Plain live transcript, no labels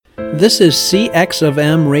This is CX of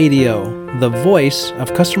M Radio, the voice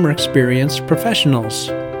of customer experience professionals.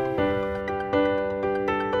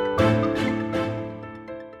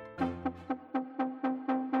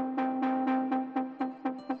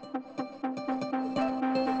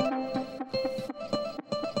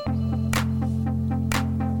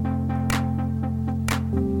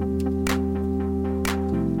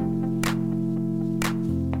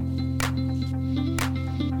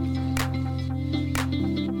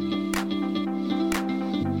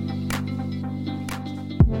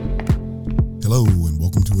 Hello, and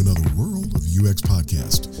welcome to another World of UX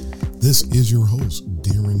podcast. This is your host,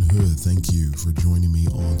 Darren Hood. Thank you for joining me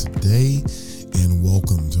on today, and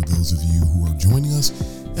welcome to those of you who are joining us,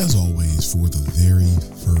 as always, for the very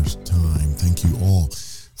first time. Thank you all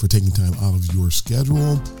for taking time out of your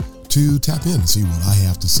schedule to tap in and see what I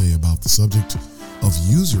have to say about the subject of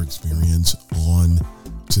user experience on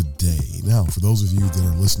today. Now, for those of you that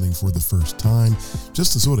are listening for the first time,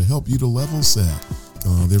 just to sort of help you to level set,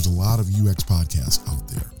 there's a lot of UX podcasts out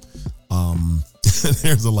there.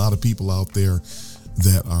 There's a lot of people out there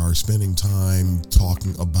that are spending time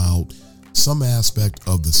talking about some aspect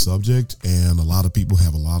of the subject, and a lot of people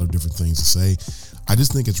have a lot of different things to say. I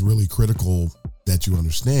just think it's really critical that you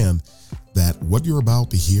understand that what you're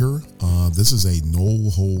about to hear, this is a no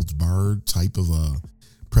holds barred type of a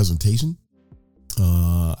presentation.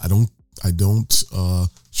 I don't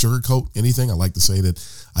sugarcoat anything. I like to say that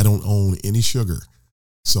I don't own any sugar.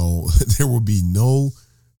 So there will be no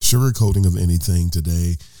sugarcoating of anything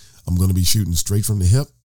today. I'm going to be shooting straight from the hip,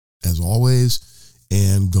 as always,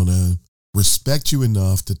 and going to respect you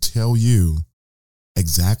enough to tell you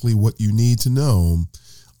exactly what you need to know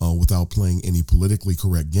without playing any politically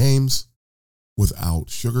correct games, without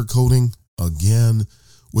sugarcoating, again,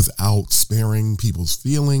 without sparing people's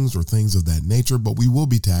feelings or things of that nature. But we will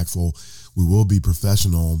be tactful. We will be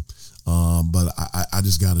professional. But I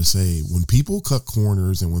just got to say, when people cut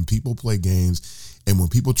corners and when people play games and when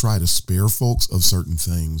people try to spare folks of certain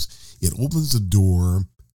things, it opens the door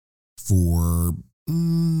for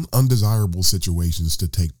undesirable situations to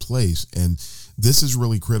take place. And this is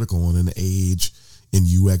really critical in an age in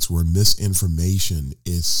UX where misinformation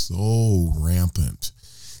is so rampant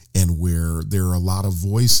and where there are a lot of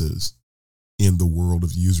voices in the world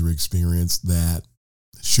of user experience that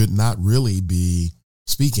should not really be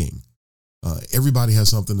speaking. Everybody has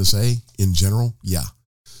something to say in general. Yeah.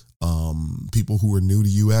 People who are new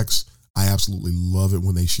to UX, I absolutely love it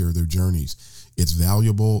when they share their journeys. It's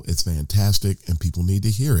valuable. It's fantastic. And people need to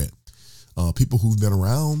hear it. People who've been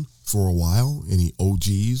around for a while, any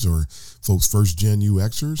OGs or folks first gen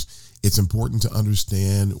UXers, it's important to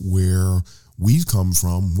understand where we've come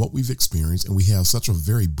from, what we've experienced. And we have such a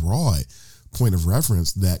very broad point of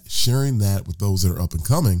reference that sharing that with those that are up and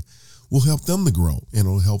coming will help them to grow, and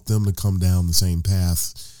it'll help them to come down the same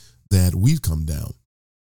path that we've come down.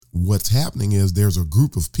 What's happening is there's a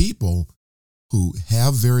group of people who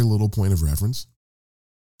have very little point of reference,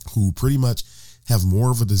 who pretty much have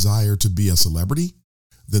more of a desire to be a celebrity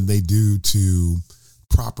than they do to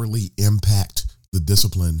properly impact the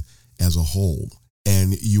discipline as a whole.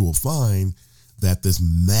 And you will find that this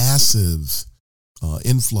massive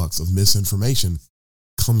influx of misinformation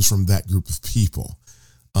comes from that group of people.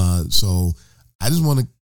 So I just want to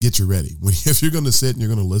get you ready. If you're going to sit and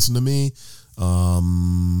you're going to listen to me,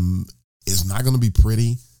 it's not going to be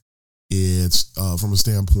pretty. It's from a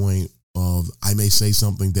standpoint of I may say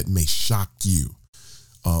something that may shock you.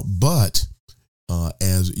 But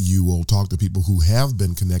as you will talk to people who have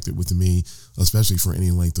been connected with me, especially for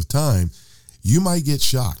any length of time, you might get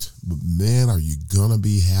shocked. But man, are you going to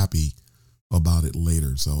be happy about it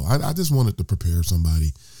later? So I just wanted to prepare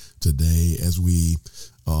somebody today as we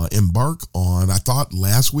embark on, I thought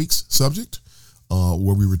last week's subject,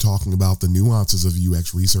 where we were talking about the nuances of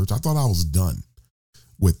UX research, I thought I was done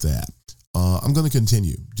with that. I'm going to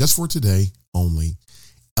continue just for today only,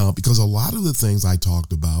 because a lot of the things I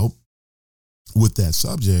talked about with that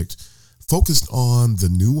subject focused on the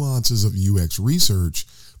nuances of UX research,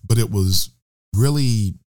 but it was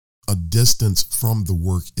really a distance from the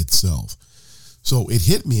work itself. So it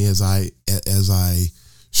hit me as I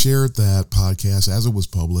shared that podcast as it was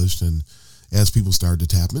published and as people started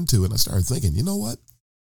to tap into it. I started thinking, you know what?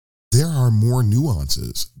 There are more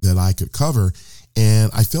nuances that I could cover. And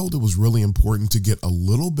I felt it was really important to get a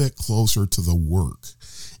little bit closer to the work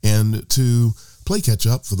and to play catch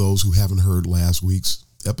up for those who haven't heard last week's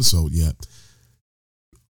episode yet.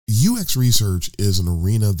 UX research is an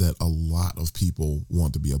arena that a lot of people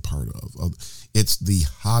want to be a part of. It's the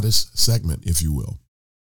hottest segment, if you will,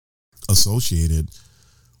 associated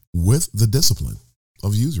with the discipline.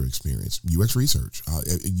 of user experience, UX research.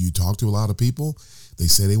 You talk to a lot of people, they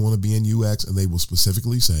say they want to be in UX, and they will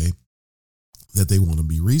specifically say that they want to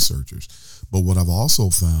be researchers. But what I've also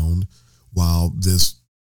found, while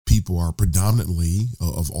people are predominantly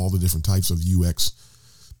of all the different types of UX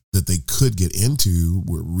that they could get into,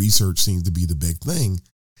 where research seems to be the big thing,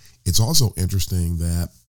 it's also interesting that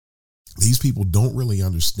these people don't really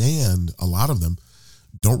understand, a lot of them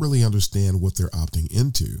don't really understand what they're opting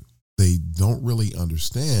into. They don't really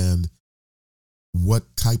understand what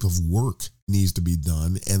type of work needs to be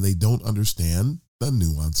done, and they don't understand the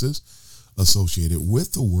nuances associated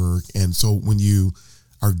with the work. And so when you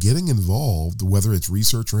are getting involved, whether it's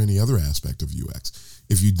research or any other aspect of UX,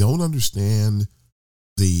 if you don't understand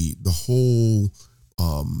the whole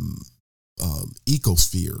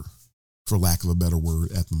ecosphere, for lack of a better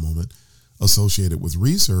word at the moment, associated with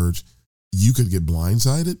research, you could get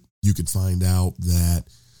blindsided. You could find out that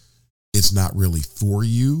it's not really for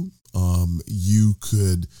you. You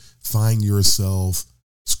could find yourself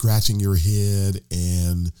scratching your head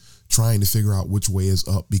and trying to figure out which way is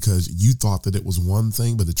up because you thought that it was one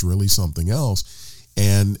thing, but it's really something else.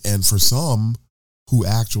 And for some who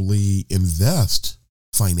actually invest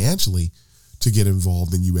financially to get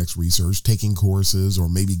involved in UX research, taking courses or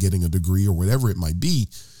maybe getting a degree or whatever it might be,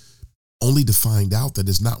 only to find out that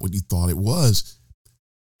it's not what you thought it was.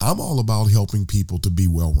 I'm all about helping people to be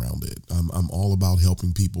well-rounded. I'm all about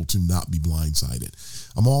helping people to not be blindsided.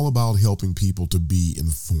 I'm all about helping people to be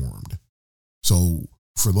informed. So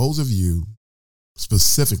for those of you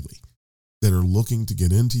specifically that are looking to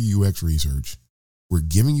get into UX research, we're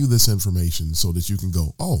giving you this information so that you can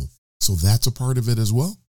go, oh, so that's a part of it as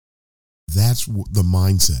well? That's the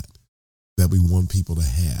mindset that we want people to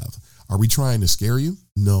have. Are we trying to scare you?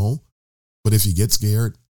 No. But if you get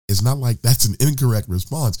scared, it's not like that's an incorrect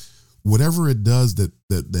response. Whatever it does,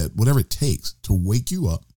 that whatever it takes to wake you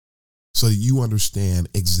up so that you understand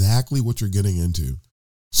exactly what you're getting into,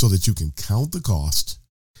 so that you can count the cost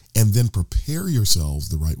and then prepare yourselves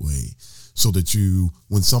the right way so that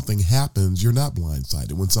when something happens, you're not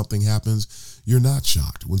blindsided. When something happens, you're not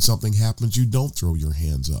shocked. When something happens, you don't throw your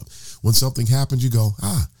hands up. When something happens, you go,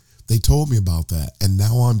 they told me about that, and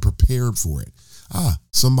now I'm prepared for it.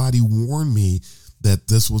 Somebody warned me that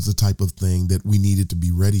this was the type of thing that we needed to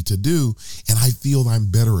be ready to do, and I feel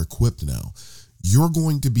I'm better equipped now. You're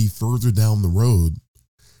going to be further down the road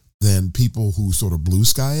than people who sort of blue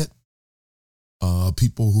sky it,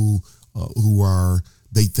 people who are,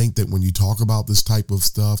 they think that when you talk about this type of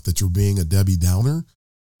stuff that you're being a Debbie Downer,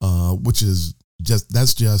 which is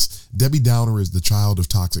that's just Debbie Downer is the child of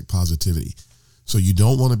toxic positivity. So you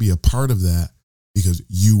don't want to be a part of that because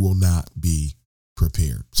you will not be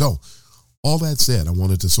prepared. So all that said, I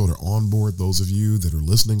wanted to sort of onboard those of you that are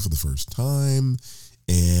listening for the first time.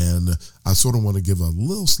 And I sort of want to give a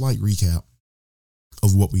little slight recap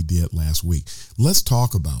of what we did last week. Let's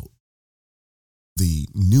talk about the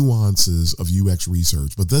nuances of UX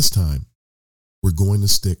research, but this time we're going to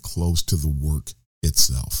stick close to the work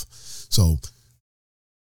itself. So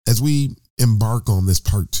as we embark on this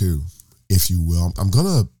part 2, if you will, I'm going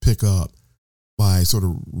to pick up by sort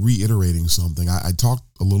of reiterating something. I talked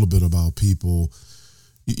a little bit about people.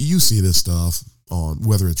 You see this stuff on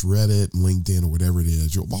whether it's Reddit, LinkedIn, or whatever it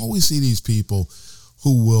is. You'll always see these people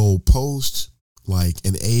who will post like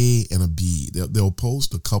an A and a B. They'll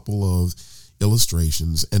post a couple of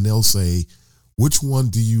illustrations and they'll say, which one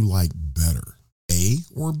do you like better, A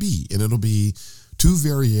or B? And it'll be 2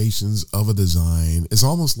 variations of a design. It's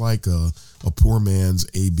almost like a poor man's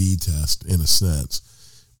A/B test in a sense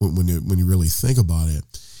when you really think about it.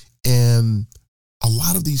 And a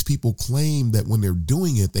lot of these people claim that when they're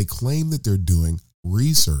doing it, they claim that they're doing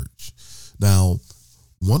research. Now,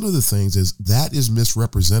 one of the things is that is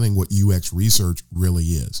misrepresenting what UX research really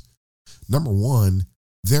is. Number one,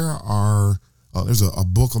 there's a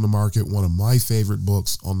book on the market, one of my favorite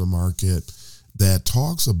books on the market, that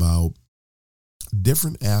talks about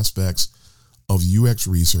different aspects of UX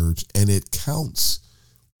research, and it counts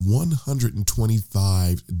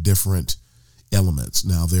 125 different elements.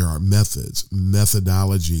 Now, there are methods,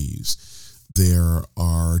 methodologies, there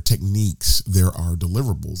are techniques, there are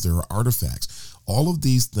deliverables, there are artifacts. All of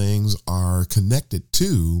these things are connected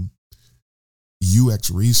to UX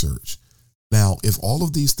research. Now, if all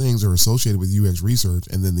of these things are associated with UX research,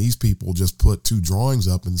 and then these people just put 2 drawings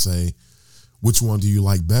up and say, which one do you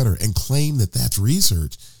like better, and claim that that's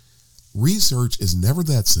research. Research is never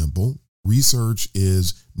that simple. Research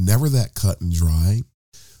is never that cut and dry.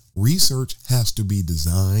 Research has to be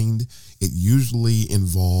designed. It usually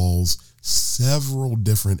involves several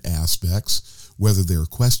different aspects, whether they're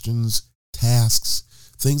questions, tasks,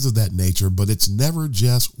 things of that nature, but it's never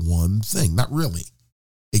just one thing. Not really.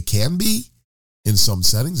 It can be in some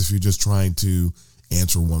settings if you're just trying to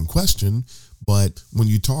answer one question. But when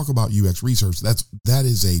you talk about UX research, that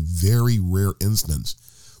is a very rare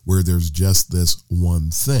instance where there's just this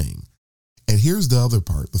one thing. And here's the other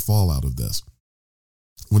part, the fallout of this.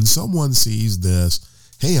 When someone sees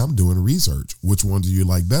this, hey, I'm doing research, which one do you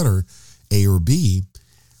like better, A or B?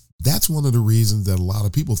 That's one of the reasons that a lot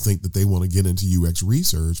of people think that they want to get into UX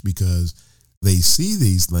research, because they see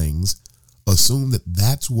these things, assume that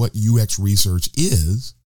that's what UX research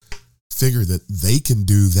is, figure that they can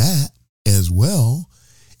do that as well.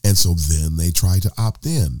 And so then they try to opt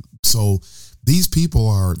in. So these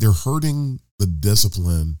people they're hurting the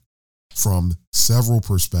discipline from several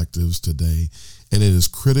perspectives today. And it is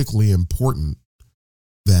critically important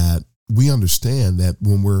that we understand that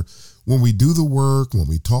when we do the work, when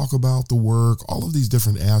we talk about the work, all of these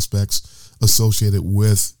different aspects associated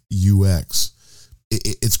with UX,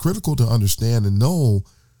 it's critical to understand and know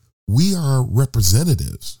we are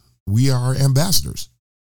representatives. We are ambassadors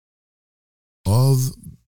of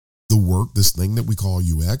the work, this thing that we call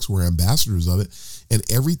UX. We're ambassadors of it. And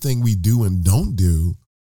everything we do and don't do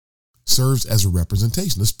serves as a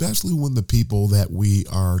representation, especially when the people that we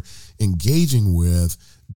are engaging with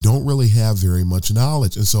don't really have very much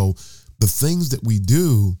knowledge. And so the things that we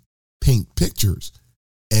do paint pictures,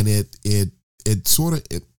 and it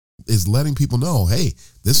is letting people know, hey,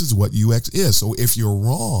 this is what UX is. So if you're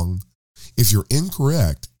wrong, if you're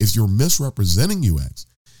incorrect, if you're misrepresenting UX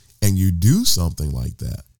and you do something like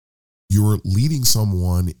that, you're leading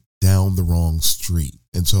someone down the wrong street.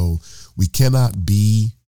 And so we cannot be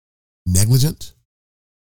negligent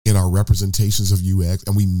in our representations of UX,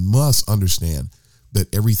 and we must understand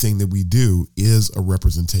that everything that we do is a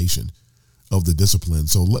representation of the discipline.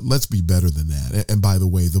 So let's be better than that. And by the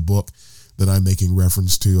way, the book that I'm making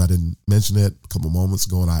reference to, I didn't mention it a couple moments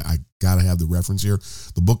ago, and I got to have the reference here.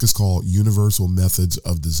 The book is called Universal Methods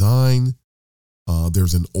of Design.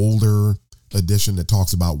 There's an older edition that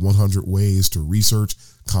talks about 100 ways to research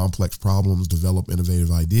complex problems, develop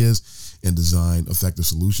innovative ideas, and design effective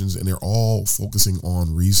solutions. And they're all focusing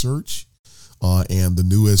on research. And the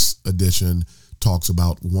newest edition talks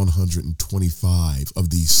about 125 of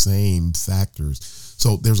these same factors.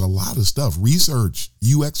 So there's a lot of stuff. Research,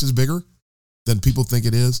 UX is bigger than people think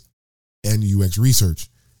it is, and UX research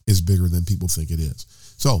is bigger than people think it is.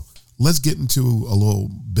 So let's get into a little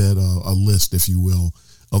bit, a list, if you will,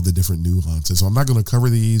 of the different nuances. So I'm not going to cover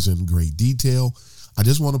these in great detail. I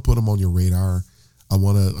just want to put them on your radar. I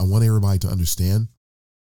want everybody to understand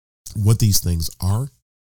what these things are,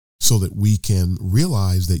 so that we can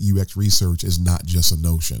realize that UX research is not just a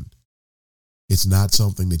notion. It's not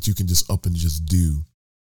something that you can just up and just do.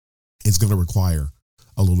 It's going to require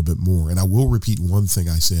a little bit more. And I will repeat one thing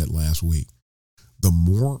I said last week. The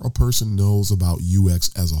more a person knows about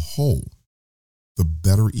UX as a whole, the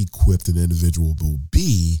better equipped an individual will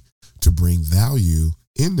be to bring value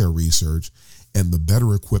in their research, and the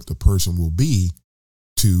better equipped a person will be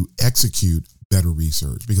to execute better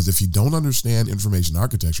research. Because if you don't understand information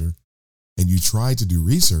architecture and you try to do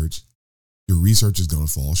research, your research is going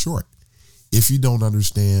to fall short. If you don't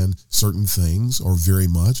understand certain things or very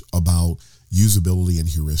much about usability and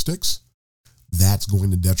heuristics, that's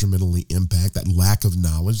going to detrimentally impact that lack of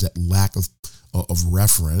knowledge, that lack of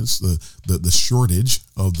reference, the shortage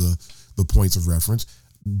of the points of reference.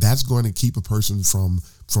 That's going to keep a person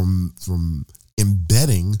from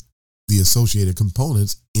embedding the associated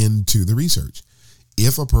components into the research.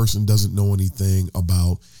 If a person doesn't know anything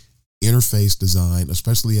about interface design,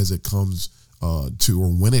 especially as it comes to, or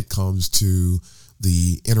when it comes to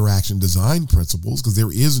the interaction design principles, because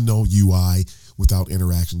there is no UI without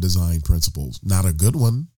interaction design principles, not a good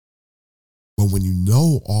one. But when you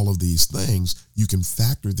know all of these things, you can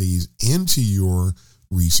factor these into your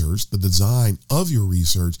research, the design of your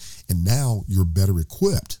research, and now you're better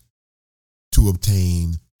equipped to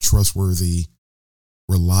obtain trustworthy,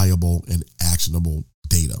 reliable, and actionable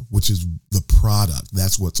data, which is the product.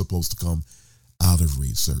 That's what's supposed to come out of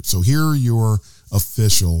research. So here are your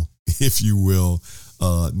official, if you will,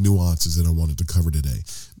 nuances that I wanted to cover today.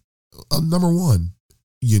 Number one,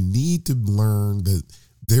 you need to learn that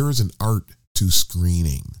there is an art to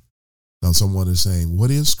screening. Now, someone is saying, what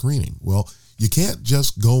is screening? Well, you can't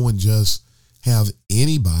just go and just have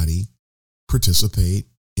anybody participate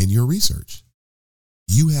in your research.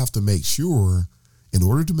 You have to make sure, in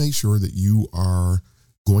order to make sure that you are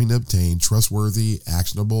going to obtain trustworthy,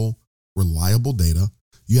 actionable, reliable data,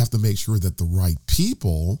 you have to make sure that the right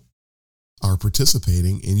people are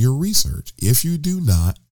participating in your research. If you do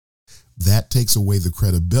not, that takes away the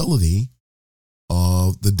credibility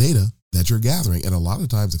of the data that you're gathering. And a lot of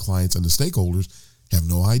times the clients and the stakeholders have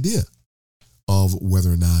no idea of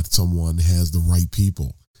whether or not someone has the right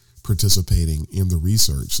people participating in the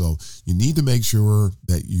research. So you need to make sure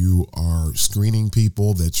that you are screening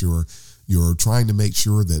people, that you're trying to make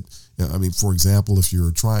sure that, for example, if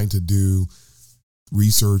you're trying to do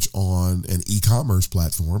research on an e-commerce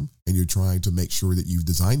platform and you're trying to make sure that you've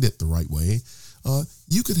designed it the right way,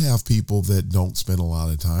 you could have people that don't spend a lot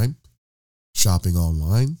of time shopping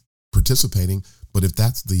online, participating. But if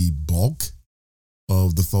that's the bulk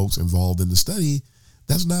of the folks involved in the study,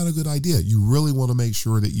 that's not a good idea. You really want to make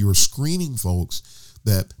sure that you're screening folks,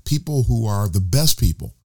 that people who are the best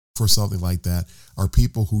people for something like that are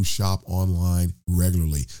people who shop online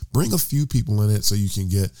regularly. Bring a few people in it so you can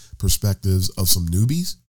get perspectives of some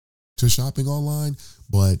newbies to shopping online.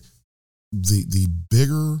 But the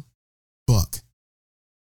bigger buck,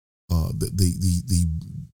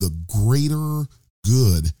 the greater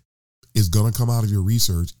good is going to come out of your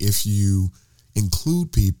research if you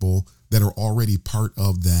include people that are already part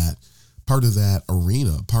of that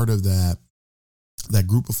arena, part of that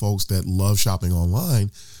group of folks that love shopping online,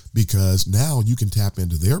 because now you can tap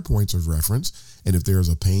into their points of reference. And if there's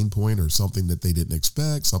a pain point or something that they didn't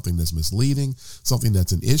expect, something that's misleading, something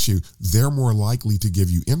that's an issue, they're more likely to give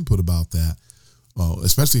you input about that,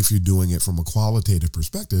 especially if you're doing it from a qualitative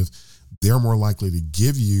perspective. They're more likely to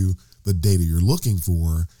give you the data you're looking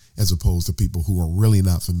for, as opposed to people who are really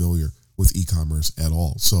not familiar with e-commerce at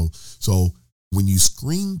all. So when you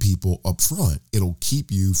screen people up front, it'll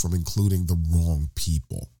keep you from including the wrong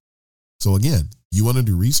people. So again, you want to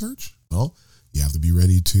do research? Well, you have to be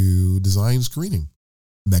ready to design screening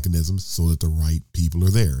mechanisms so that the right people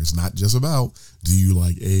are there. It's not just about, do you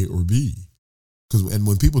like A or B? And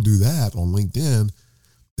when people do that on LinkedIn,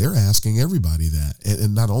 they're asking everybody that.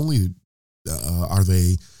 And not only are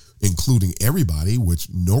they including everybody, which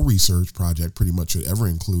no research project pretty much should ever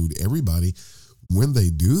include everybody. When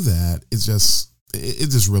they do that, it's just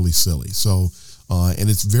really silly. So, and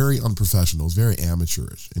it's very unprofessional. It's very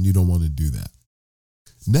amateurish, and you don't want to do that.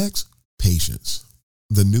 Next, patience.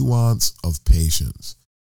 The nuance of patience.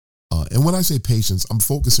 And when I say patience, I'm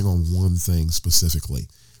focusing on one thing specifically.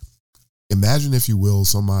 Imagine, if you will,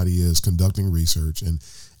 somebody is conducting research, and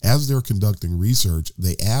as they're conducting research,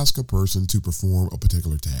 they ask a person to perform a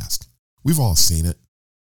particular task. We've all seen it.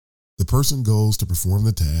 The person goes to perform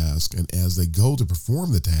the task, and as they go to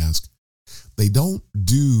perform the task, they don't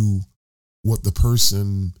do what the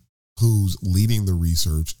person who's leading the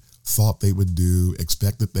research thought they would do,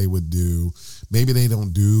 expected they would do. Maybe they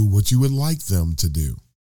don't do what you would like them to do.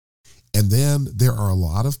 And then there are a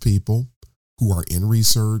lot of people who are in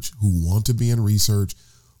research, who want to be in research,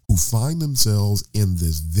 who find themselves in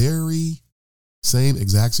this very same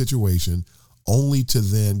exact situation, only to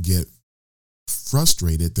then get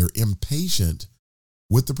frustrated. They're impatient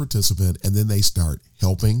with the participant, and then they start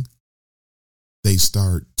helping. They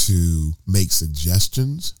start to make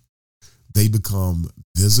suggestions. They become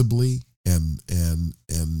visibly and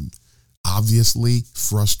obviously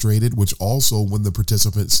frustrated, which also, when the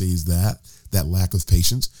participant sees that lack of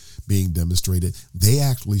patience being demonstrated, they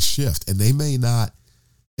actually shift, and they may not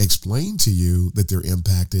explain to you that they're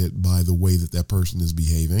impacted by the way that person is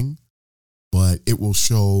behaving, but it will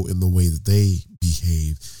show in the way that they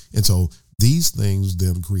behave. And so these things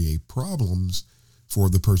then create problems for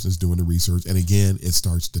the person that's doing the research. And again, it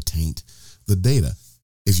starts to taint the data.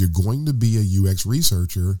 If you're going to be a UX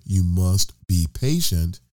researcher, you must be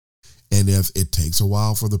patient. And if it takes a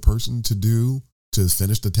while for the person to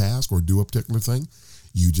finish the task or do a particular thing,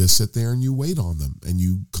 you just sit there and you wait on them, and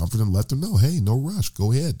you comfort and let them know, hey, no rush,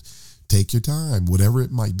 go ahead, take your time, whatever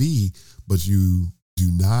it might be. But you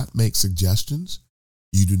do not make suggestions.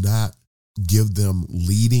 You do not give them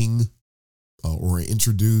leading or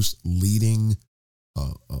introduce leading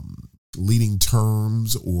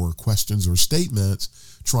terms or questions or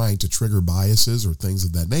statements trying to trigger biases or things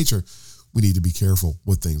of that nature. We need to be careful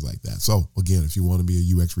with things like that. So again, if you want to be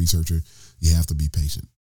a UX researcher, you have to be patient.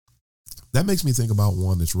 That makes me think about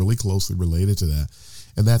one that's really closely related to that,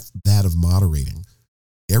 and that's that of moderating.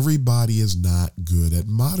 Everybody is not good at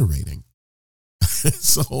moderating.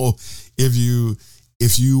 So if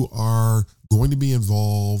you are going to be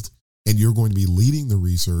involved and you're going to be leading the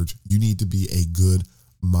research, you need to be a good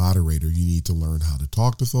moderator. You need to learn how to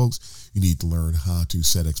talk to folks. You need to learn how to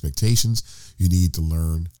set expectations. You need to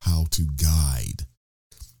learn how to guide.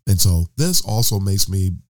 And so this also makes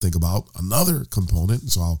me think about another component.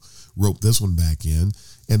 So I'll rope this one back in,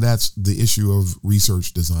 and that's the issue of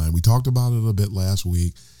research design. We talked about it a bit last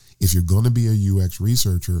week. If you're going to be a UX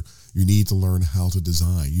researcher, you need to learn how to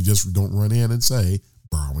design. You just don't run in and say,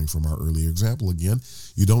 Borrowing from our earlier example again,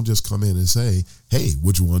 you don't just come in and say, hey,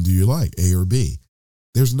 which one do you like, A or B?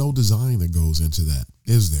 There's no design that goes into that,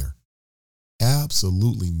 is there?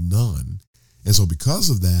 Absolutely none. And so because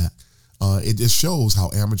of that, it just shows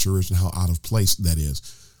how amateurish and how out of place that is.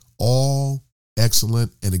 All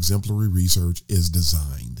excellent and exemplary research is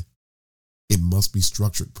designed. It must be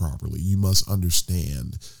structured properly. You must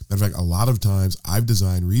understand. Matter of fact, a lot of times I've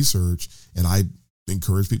designed research, and I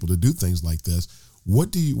encourage people to do things like this.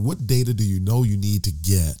 What data do you know you need to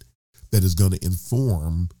get that is going to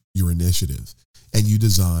inform your initiative? And you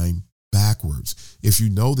design backwards. If you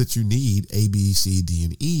know that you need A, B, C, D,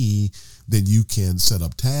 and E, then you can set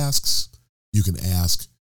up tasks. You can ask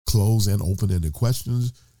close and open-ended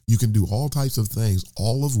questions. You can do all types of things,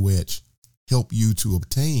 all of which help you to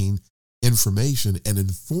obtain information and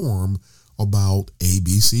inform about A,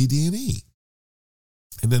 B, C, D, and E.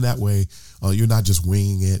 And then that way, you're not just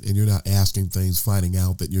winging it, and you're not asking things, finding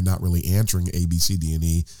out that you're not really answering A, B, C, D, and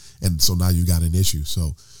E. And so now you got an issue.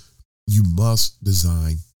 So you must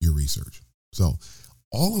design your research. So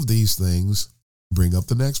all of these things bring up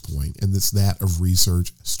the next point, and it's that of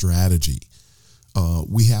research strategy.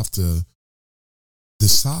 We have to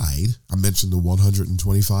decide. I mentioned the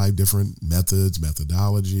 125 different methods,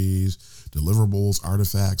 methodologies, deliverables,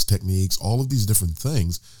 artifacts, techniques, all of these different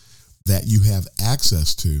things that you have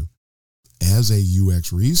access to. As a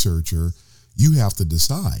UX researcher, you have to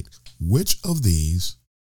decide which of these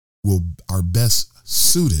are best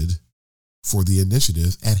suited for the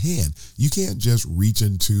initiative at hand. You can't just reach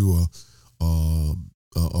into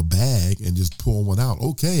a bag and just pull one out.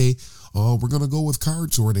 Okay, we're going to go with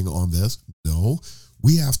card sorting on this. No,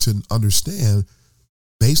 we have to understand,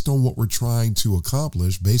 based on what we're trying to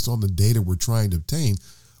accomplish, based on the data we're trying to obtain,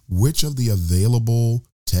 which of the available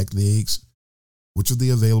techniques, which of the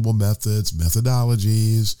available methods,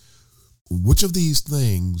 methodologies, which of these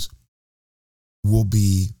things will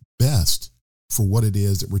be best for what it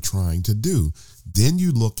is that we're trying to do. Then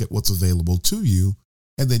you look at what's available to you,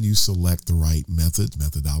 and then you select the right methods,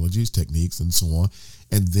 methodologies, techniques, and so on,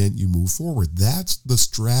 and then you move forward. That's the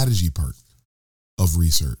strategy part of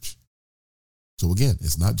research. So again,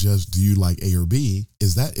 it's not just, do you like A or B?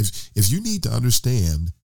 Is that if you need to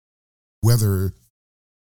understand whether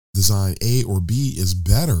design A or B is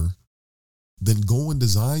better, then go and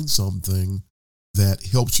design something that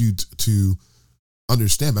helps you to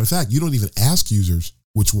understand. Matter of fact, you don't even ask users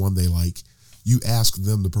which one they like. You ask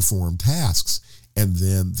them to perform tasks, and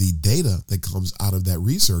then the data that comes out of that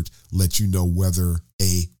research lets you know whether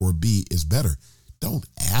A or B is better. Don't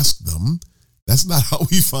ask them. That's not how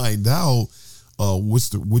we find out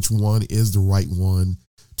which one is the right one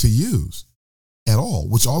to use at all,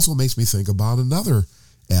 which also makes me think about another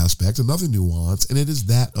aspect, another nuance, and it is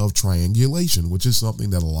that of triangulation, which is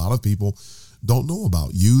something that a lot of people don't know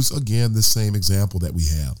about. Use, again, the same example that we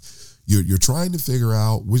have. You're trying to figure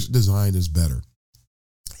out which design is better,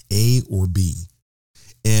 A or B.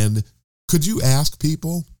 And could you ask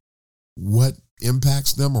people what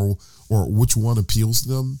impacts them or which one appeals to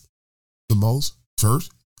them the most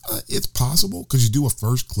first? It's possible because you do a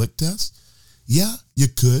first click test. Yeah, you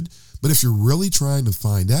could. But if you're really trying to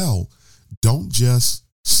find out, don't just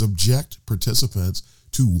subject participants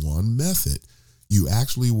to one method. You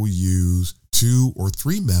actually will use 2 or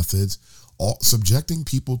 3 methods, subjecting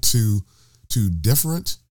people to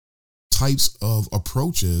different types of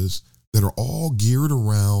approaches that are all geared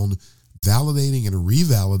around validating and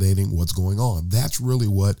revalidating what's going on. That's really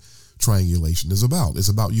what triangulation is about. It's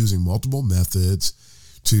about using multiple methods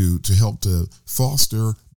to help to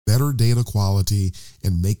foster better data quality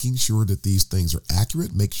and making sure that these things are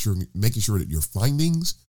accurate, making sure that your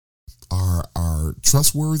findings are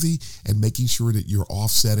trustworthy, and making sure that you're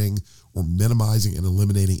offsetting or minimizing and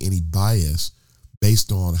eliminating any bias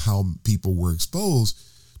based on how people were exposed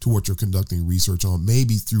to what you're conducting research on,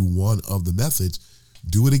 maybe through one of the methods.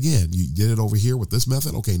 Do it again. You did it over here with this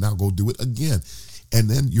method. Okay, now go do it again. And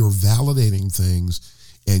then you're validating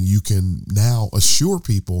things, and you can now assure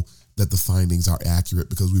people that the findings are accurate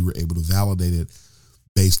because we were able to validate it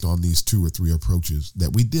based on these 2 or 3 approaches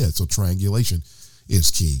that we did. So triangulation is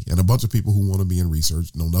key. And a bunch of people who want to be in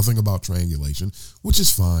research know nothing about triangulation, which is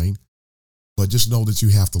fine, but just know that you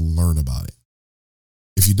have to learn about it.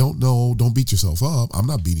 If you don't know, don't beat yourself up. I'm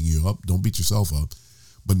not beating you up. Don't beat yourself up.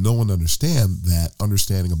 But know and understand that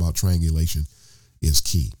understanding about triangulation is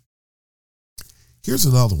key. Here's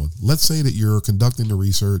another one. Let's say that you're conducting the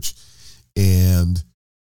research and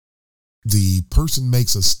the person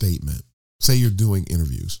makes a statement. Say you're doing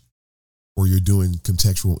interviews or you're doing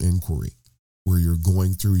contextual inquiry where you're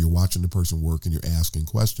going through, you're watching the person work and you're asking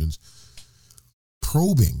questions.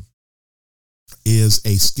 Probing is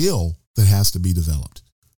a skill that has to be developed.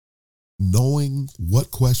 Knowing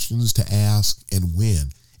what questions to ask and when,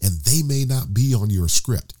 and they may not be on your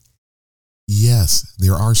script. Yes,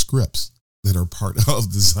 there are scripts that are part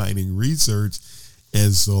of designing research.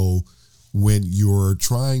 And so when you're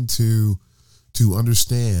trying to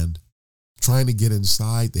understand, trying to get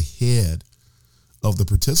inside the head of the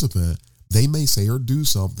participant, they may say or do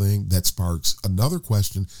something that sparks another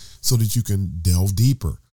question so that you can delve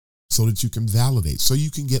deeper, so that you can validate, so you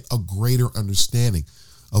can get a greater understanding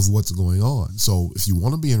of what's going on. So if you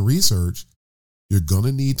want to be in research, you're going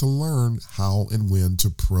to need to learn how and when to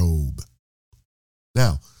probe.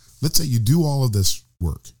 Now, let's say you do all of this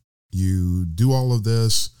work. You do all of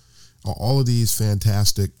this, all of these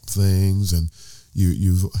fantastic things, and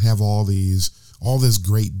you have all this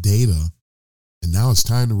great data, and now it's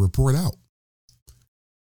time to report out.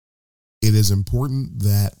 It is important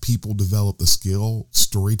that people develop the skill.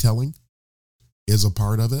 Storytelling is a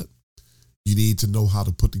part of it. You need to know how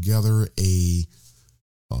to put together a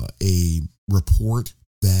report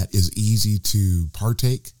that is easy to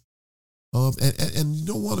partake of. And you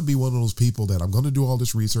don't want to be one of those people that I'm going to do all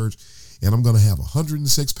this research and I'm going to have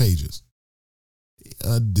 106 pages.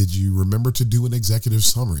 Did you remember to do an executive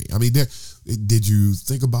summary? I mean, did you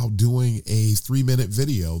think about doing a 3-minute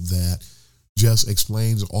video that just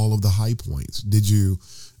explains all of the high points? Did you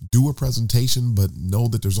do a presentation but know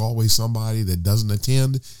that there's always somebody that doesn't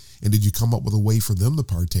attend? And did you come up with a way for them to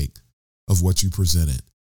partake of what you presented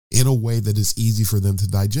in a way that is easy for them to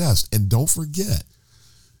digest? And don't forget,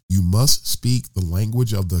 you must speak the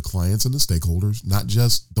language of the clients and the stakeholders.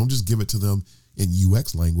 Don't just give it to them in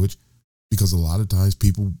UX language, because a lot of times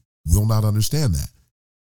people will not understand that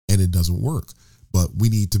and it doesn't work. But we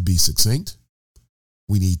need to be succinct.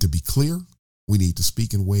 We need to be clear. We need to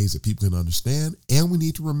speak in ways that people can understand. And we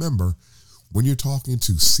need to remember, when you're talking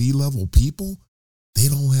to C-level people, they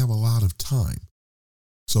don't have a lot of time.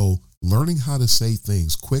 So learning how to say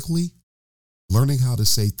things quickly, learning how to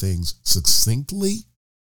say things succinctly,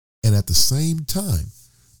 and at the same time,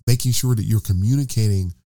 making sure that you're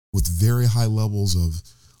communicating with very high levels of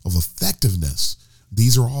effectiveness.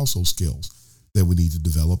 These are also skills that we need to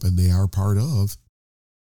develop, and they are part of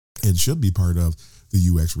and should be part of the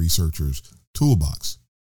UX researcher's toolbox.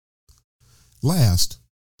 Last,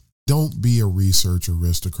 don't be a research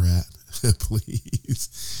aristocrat.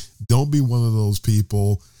 Please. Don't be one of those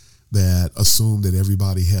people that assume that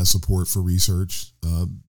everybody has support for research.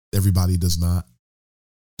 Everybody does not.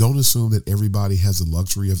 Don't assume that everybody has the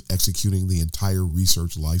luxury of executing the entire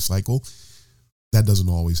research life cycle. That doesn't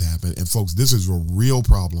always happen. And folks, this is a real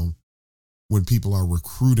problem when people are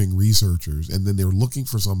recruiting researchers and then they're looking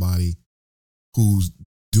for somebody who's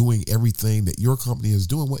doing everything that your company is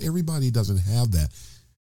doing. Well, everybody doesn't have that.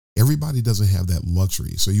 Everybody doesn't have that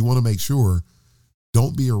luxury. So you want to make sure,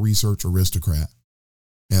 don't be a research aristocrat.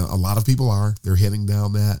 And a lot of people are. They're heading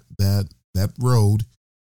down that road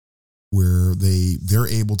where they're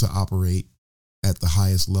able to operate at the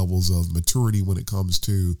highest levels of maturity when it comes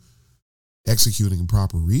to executing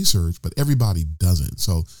proper research, but everybody doesn't.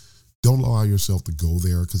 So don't allow yourself to go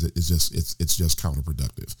there, because it's just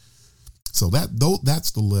counterproductive. So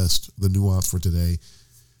that's the list, the nuance for today.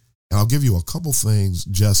 And I'll give you a couple things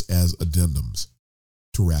just as addendums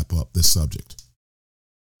to wrap up this subject.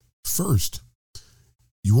 First,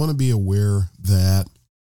 you want to be aware that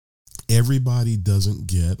everybody doesn't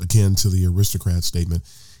get, akin to the aristocrat statement,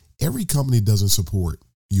 every company doesn't support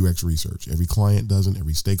UX research. Every client doesn't,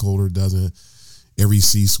 every stakeholder doesn't, every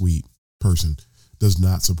C-suite person does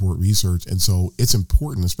not support research. And so it's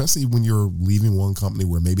important, especially when you're leaving one company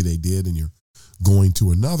where maybe they did and you're going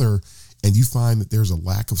to another, and you find that there's a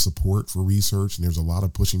lack of support for research and there's a lot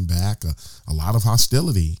of pushing back, a lot of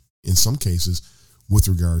hostility in some cases with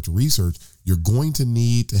regard to research. You're going to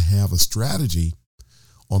need to have a strategy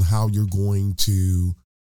on how you're going to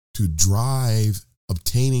drive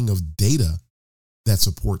obtaining of data that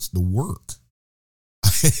supports the work.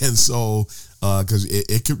 And so, because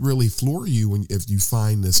it could really floor you if you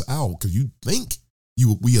find this out, because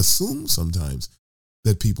we assume sometimes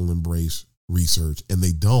that people embrace research and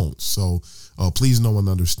they don't. So please know and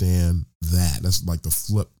understand that. That's like the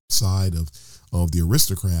flip side of the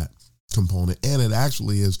aristocrat component. And it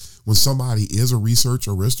actually is, when somebody is a research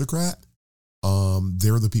aristocrat,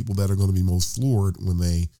 they're the people that are going to be most floored when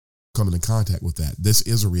they come into contact with that. This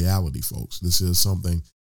is a reality, folks. This is something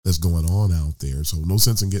that's going on out there. So no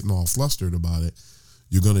sense in getting all flustered about it.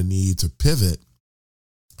 You're going to need to pivot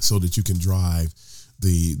so that you can drive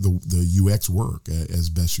the UX work as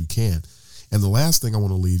best you can. And the last thing I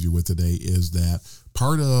want to leave you with today is that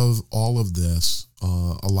part of all of this,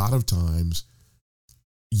 a lot of times,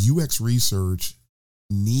 UX research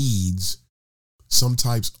needs some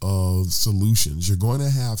types of solutions. You're going to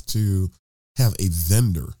have a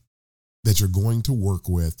vendor that you're going to work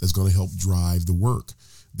with that's going to help drive the work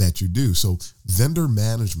that you do. So vendor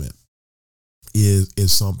management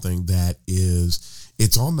is something that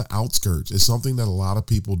it's on the outskirts. It's something that a lot of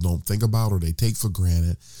people don't think about or they take for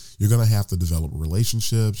granted. You're going to have to develop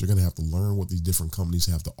relationships. You're going to have to learn what these different companies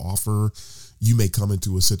have to offer. You may come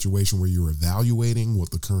into a situation where you're evaluating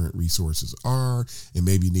what the current resources are and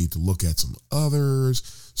maybe need to look at some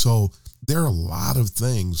others. So there are a lot of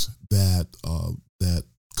things that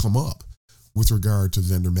come up with regard to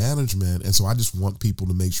vendor management. And so I just want people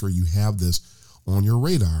to make sure you have this on your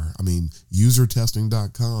radar. I mean,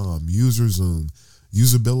 usertesting.com, UserZoom,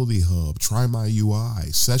 Usability Hub, Try My UI,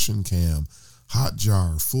 SessionCam,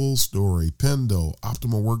 Hotjar, Full Story, Pendo,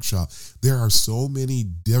 Optimal Workshop. There are so many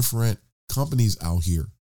different companies out here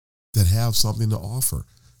that have something to offer.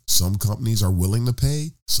 Some companies are willing to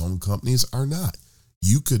pay, some companies are not.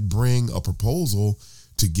 You could bring a proposal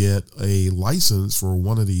to get a license for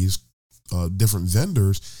one of these different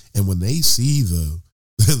vendors, and when they see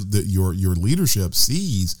your leadership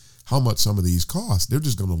sees how much some of these cost, they're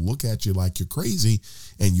just going to look at you like you're crazy,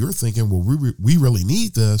 and you're thinking, well, we really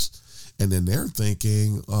need this, and then they're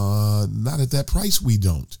thinking, not at that price, we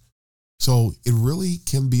don't. So it really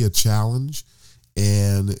can be a challenge,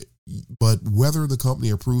 but whether the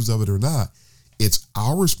company approves of it or not, it's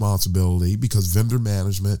our responsibility, because vendor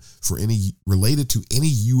management related to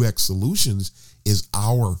any UX solutions is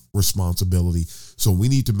our responsibility. So we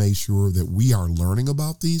need to make sure that we are learning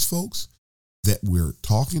about these folks, that we're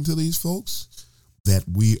talking to these folks, that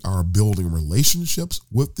we are building relationships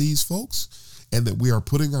with these folks, and that we are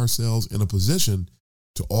putting ourselves in a position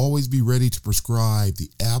to always be ready to prescribe the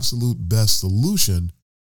absolute best solution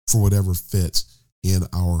for whatever fits in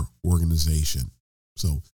our organization.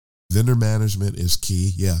 So vendor management is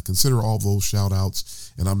key. Yeah, consider all those shout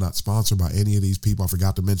outs. And I'm not sponsored by any of these people. I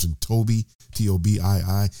forgot to mention Tobii, Tobii.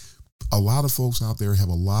 A lot of folks out there have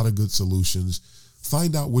a lot of good solutions.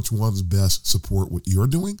 Find out which ones best support what you're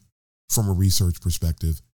doing from a research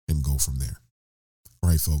perspective and go from there. All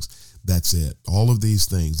right, folks, that's it. All of these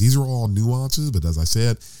things, these are all nuances, but as I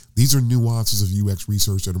said, these are nuances of UX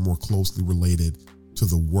research that are more closely related to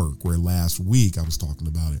the work, where last week I was talking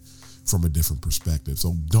about it from a different perspective.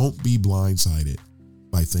 So don't be blindsided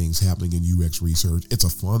by things happening in UX research. It's a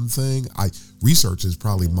fun thing. Research is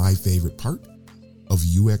probably my favorite part of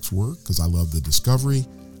UX work, because I love the discovery.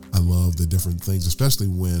 I love the different things, especially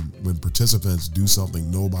when participants do something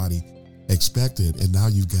nobody expected, and now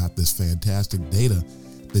you've got this fantastic data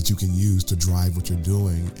that you can use to drive what you're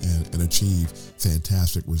doing and achieve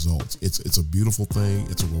fantastic results. It's a beautiful thing.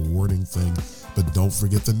 It's a rewarding thing, but don't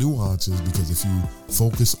forget the nuances, because if you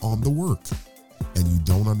focus on the work and you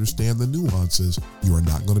don't understand the nuances, you are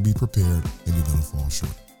not going to be prepared and you're going to fall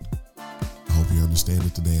short. I hope you understand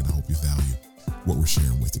it today, and I hope you value what we're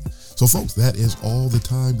sharing with you. So folks, that is all the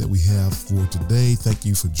time that we have for today. Thank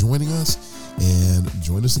you for joining us, and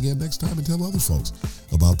join us again next time and tell other folks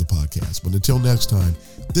about the podcast. But until next time,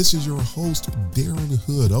 this is your host, Darren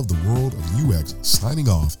Hood of the World of UX, signing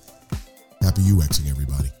off. Happy UXing,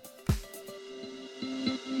 everybody.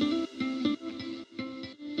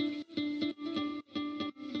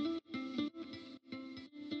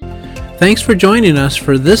 Thanks for joining us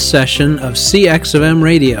for this session of CX of M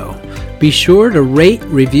Radio. Be sure to rate,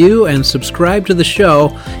 review, and subscribe to the show,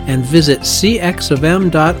 and visit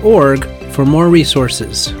cxofm.org for more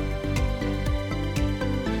resources.